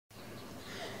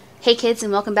Hey kids,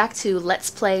 and welcome back to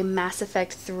Let's Play Mass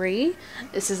Effect 3.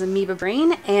 This is Amoeba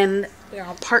Brain, and we're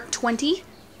on part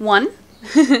 21.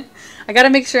 I gotta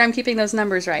make sure I'm keeping those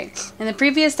numbers right. In the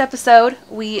previous episode,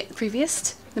 we gained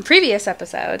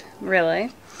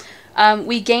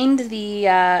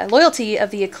the loyalty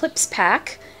of the Eclipse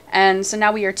Pack, and so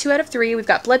now we are 2 out of 3. We've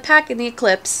got Blood Pack and the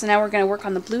Eclipse, so now we're going to work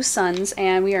on the Blue Suns,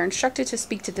 and we are instructed to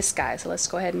speak to this guy, so let's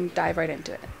go ahead and dive right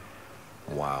into it.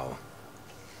 Wow.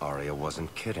 Aria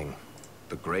wasn't kidding.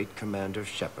 The great Commander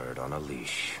Shepard on a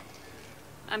leash.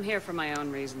 I'm here for my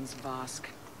own reasons, Vosk.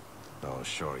 Oh,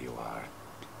 sure you are.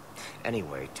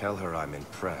 Anyway, tell her I'm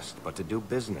impressed, but to do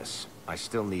business, I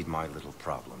still need my little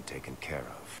problem taken care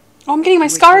of. Oh, I'm getting my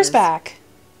scars back.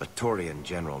 A Turian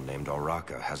general named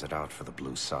Oraka has it out for the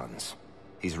Blue Suns.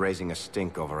 He's raising a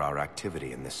stink over our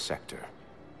activity in this sector.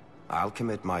 I'll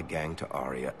commit my gang to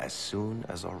Aria as soon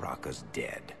as Oraka's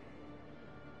dead.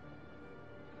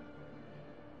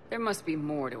 There must be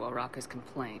more to Oraka's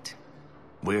complaint.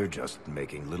 We're just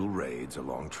making little raids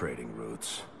along trading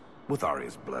routes. With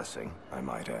Aria's blessing, I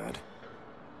might add.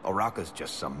 Oraka's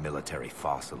just some military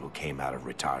fossil who came out of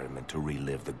retirement to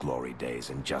relive the glory days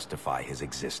and justify his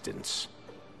existence.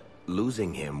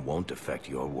 Losing him won't affect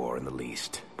your war in the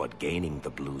least, but gaining the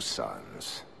Blue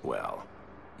Suns, well,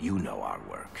 you know our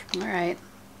work. Alright.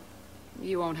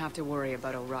 You won't have to worry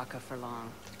about Oraka for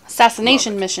long.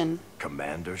 Assassination mission.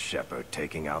 Commander Shepard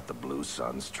taking out the Blue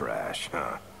Suns trash,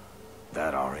 huh?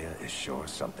 That Aria is sure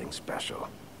something special.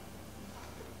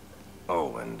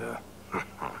 Oh, and,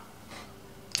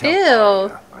 tell Ew.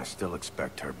 Aria I still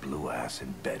expect her blue ass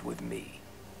in bed with me.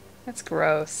 That's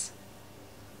gross.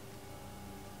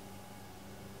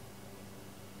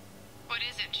 What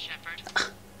is it, Shepard?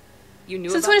 You knew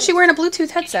Since about when is she this? wearing a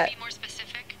Bluetooth headset? Can you be more specific?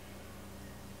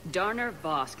 Darner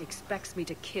Vosk expects me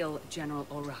to kill General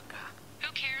Oraka.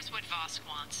 Who cares what Vosk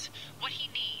wants? What he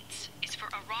needs is for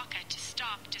Oraka to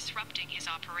stop disrupting his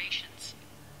operations.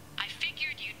 I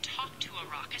figured you'd talk to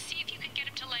Oraka, see if you can get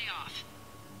him to lay off.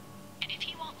 And if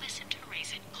he won't listen to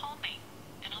reason, call me,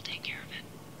 and I'll take care of it.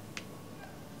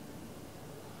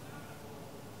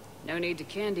 No need to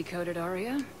candy coat it,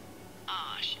 Aria.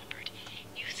 Ah, Shepard,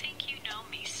 you think you know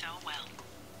me so well.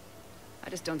 I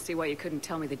just don't see why you couldn't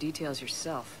tell me the details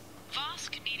yourself.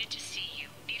 Vosk needed to see you,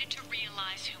 needed to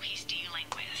realize who he's dealing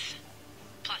with.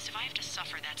 Plus, if I have to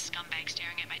suffer that scumbag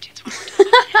staring at my tits one more time,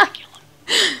 I'm gonna kill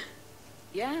him.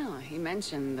 Yeah, he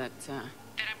mentioned that, That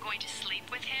I'm going to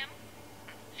sleep with him?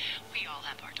 We all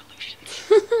have our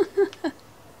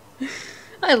delusions.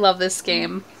 I love this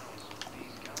game.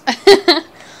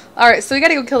 Alright, so we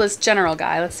gotta go kill this general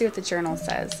guy. Let's see what the journal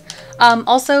says.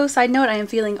 Also, side note, I am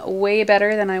feeling way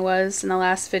better than I was in the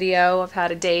last video. I've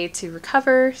had a day to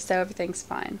recover, so everything's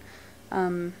fine.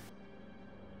 Find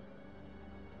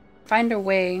a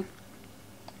way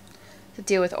to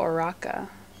deal with Oraka.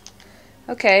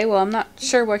 Okay, well, I'm not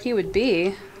sure where he would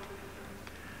be.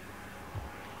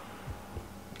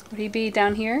 Would he be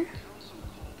down here?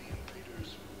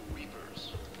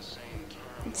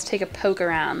 Let's take a poke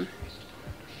around.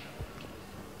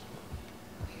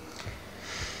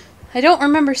 I don't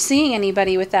remember seeing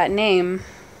anybody with that name,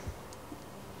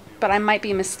 but I might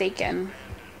be mistaken.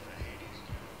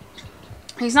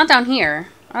 He's not down here.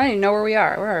 I don't even know where we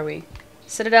are. Where are we?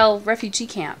 Citadel Refugee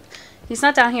Camp. He's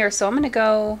not down here, so I'm going to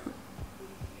go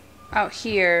out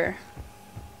here.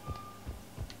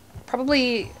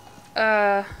 Probably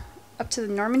up to the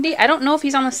Normandy. I don't know if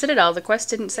he's on the Citadel. The quest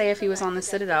didn't say if he was on the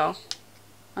Citadel,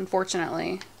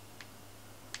 unfortunately.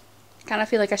 I kind of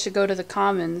feel like I should go to the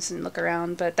Commons and look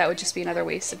around, but that would just be another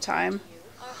waste of time.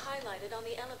 Are highlighted on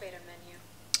the elevator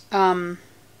menu.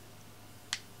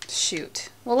 Shoot.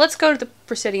 Well, let's go to the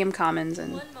Presidium Commons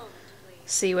and 1 moment,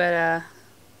 please. see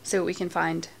what we can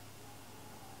find.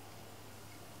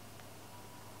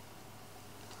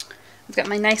 I've got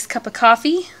my nice cup of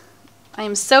coffee. I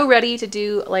am so ready to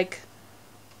do like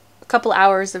a couple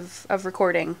hours of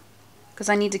recording because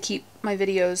I need to keep my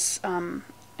videos. I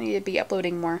need to be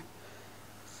uploading more.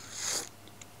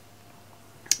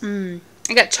 I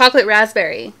got chocolate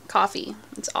raspberry coffee.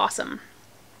 It's awesome.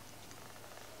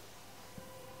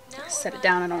 Set it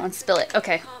down. I don't want to spill it.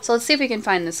 Okay, so let's see if we can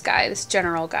find this guy, this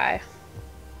general guy.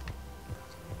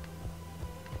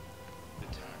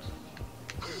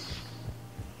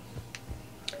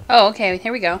 Oh, okay,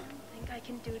 here we go. I think I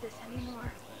can do this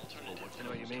anymore. I know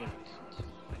what you mean.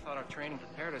 I thought our training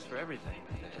prepared us for everything.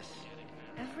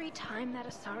 Every time that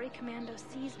Asari Commando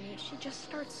sees me, she just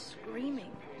starts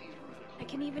screaming. I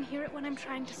can even hear it when I'm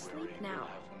trying to sleep now.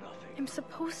 I'm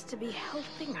supposed to be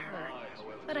helping her,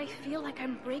 but I feel like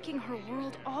I'm breaking her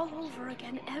world all over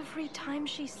again every time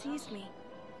she sees me.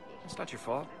 It's not your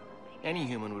fault. Any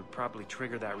human would probably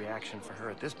trigger that reaction for her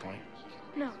at this point.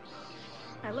 No.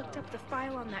 I looked up the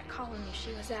file on that colony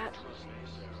she was at.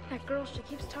 That girl she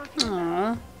keeps talking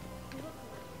about. Aww.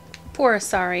 Poor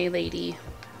sorry lady.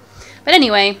 But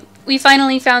anyway, we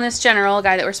finally found this general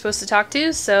guy that we're supposed to talk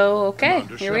to, so okay,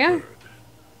 Commander here we are. Shepard.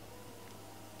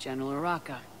 General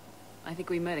Araka. I think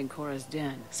we met in Cora's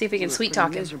den. See if we can You were sweet pretty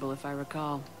talk him. miserable, if I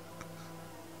recall.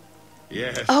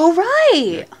 Yes. Oh,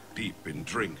 right! Neck deep in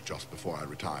drink just before I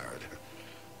retired.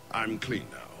 I'm clean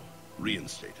now.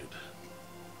 Reinstated.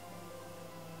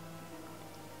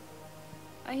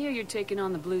 I hear you're taking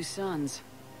on the Blue Suns.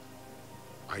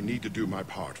 I need to do my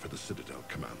part for the Citadel,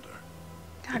 Commander.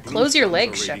 God, The close your Blue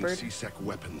legs, Suns are raiding Shepard. C-Sec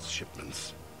weapons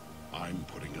shipments. I'm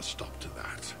putting a stop to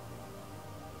that.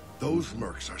 Those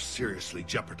mercs are seriously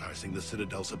jeopardizing the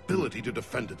Citadel's ability to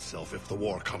defend itself if the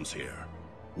war comes here.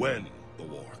 When the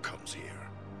war comes here.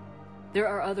 There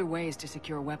are other ways to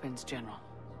secure weapons, General.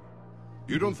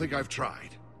 You don't think I've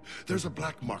tried? There's a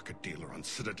black market dealer on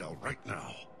Citadel right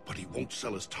now, but he won't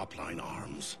sell his top-line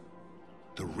arms.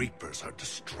 The Reapers are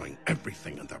destroying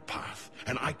everything in their path,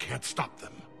 and I can't stop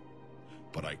them.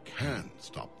 But I can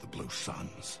stop the Blue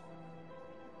Suns.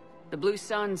 The Blue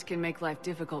Suns can make life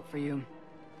difficult for you.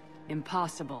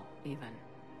 Impossible, even.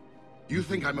 You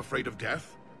think I'm afraid of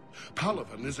death?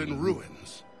 Palaven is in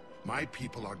ruins. My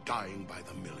people are dying by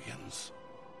the millions.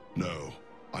 No,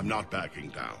 I'm not backing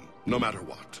down, no matter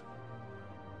what.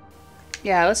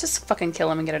 Yeah, let's just fucking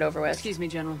kill him and get it over with. Excuse me,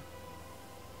 General.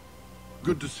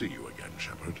 Good to see you again,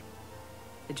 Shepard.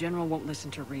 The General won't listen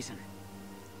to reason.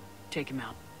 Take him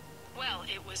out. Well,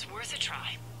 it was worth a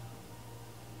try.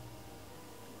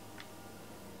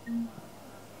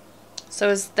 So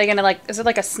is they gonna like, is it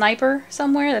like a sniper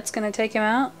somewhere that's gonna take him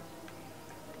out?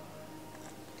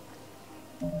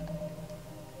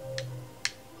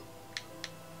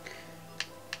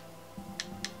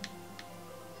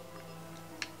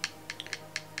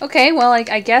 Okay, well,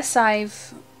 I guess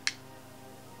I've...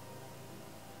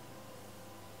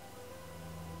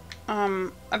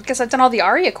 I guess I've done all the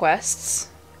Aria quests.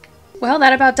 Well,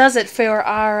 that about does it for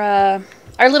our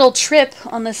little trip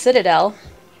on the Citadel.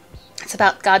 It's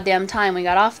about goddamn time we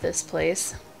got off this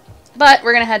place. But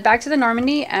we're gonna head back to the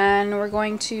Normandy, and we're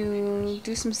going to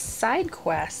do some side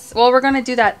quests. Well, we're gonna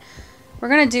do that... We're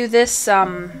gonna do this,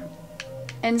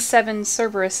 N7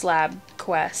 Cerberus Lab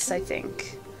quest, I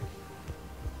think.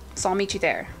 So I'll meet you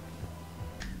there.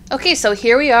 Okay, so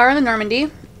here we are in the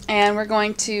Normandy, and we're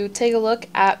going to take a look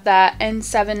at that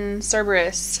N7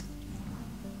 Cerberus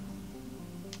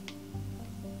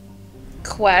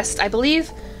quest. I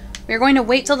believe we're going to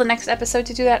wait till the next episode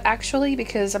to do that, actually,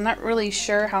 because I'm not really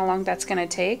sure how long that's going to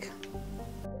take.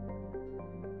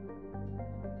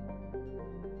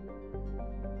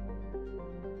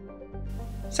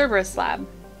 Cerberus Lab.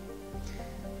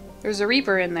 There's a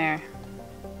Reaper in there.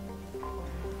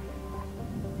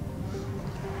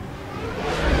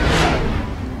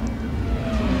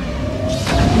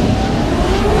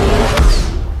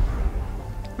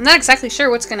 I'm not exactly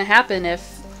sure what's gonna happen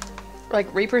if,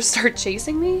 like, Reapers start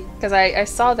chasing me, because I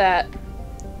saw that.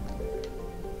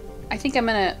 I think I'm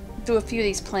gonna do a few of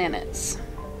these planets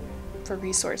for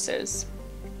resources.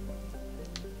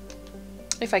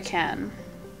 If I can.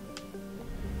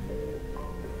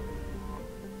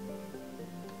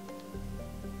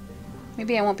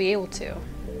 Maybe I won't be able to.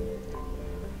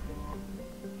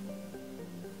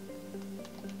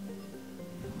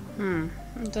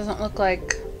 It doesn't look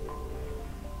like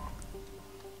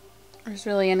there's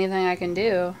really anything I can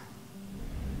do.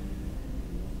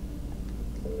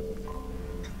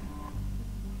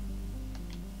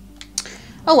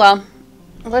 Oh well,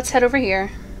 let's head over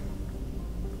here.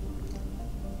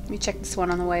 Let me check this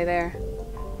one on the way there.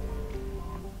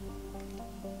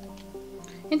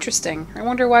 Interesting. I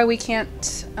wonder why we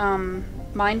can't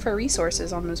mine for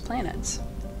resources on those planets.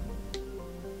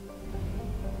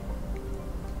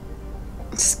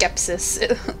 Skepsis.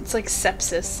 It's like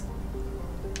sepsis.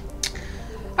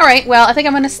 Alright, well, I think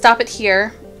I'm going to stop it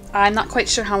here. I'm not quite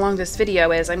sure how long this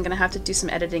video is. I'm going to have to do some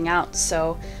editing out,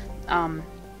 so I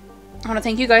want to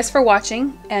thank you guys for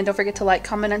watching, and don't forget to like,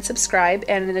 comment, and subscribe.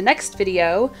 And in the next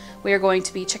video, we are going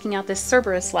to be checking out this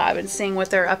Cerberus lab and seeing what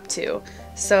they're up to.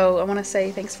 So I want to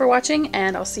say thanks for watching,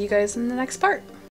 and I'll see you guys in the next part.